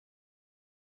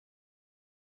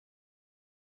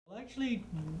Well, actually,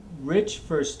 Rich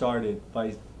first started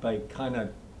by kind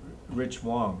of Rich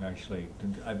Wang, actually.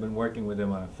 I've been working with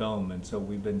him on a film, and so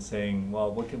we've been saying,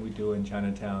 well, what can we do in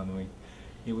Chinatown?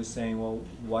 He was saying, well,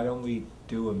 why don't we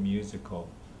do a musical?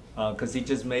 Because he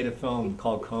just made a film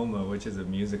called Coma, which is a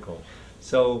musical.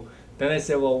 So then I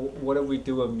said, well, what if we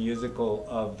do a musical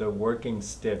of the working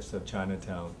stiffs of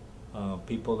Chinatown?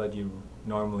 People that you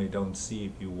normally don't see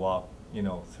if you walk,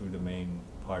 through the main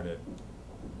part of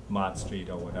Mott Street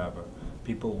or whatever.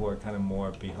 People who are kind of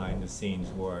more behind the scenes,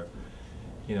 who are,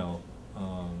 you know,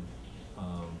 um,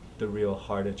 the real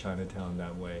heart of Chinatown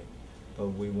that way. But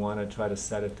we want to try to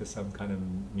set it to some kind of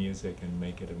music and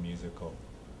make it a musical.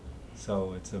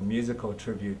 So it's a musical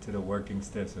tribute to the working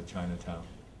stiffs of Chinatown.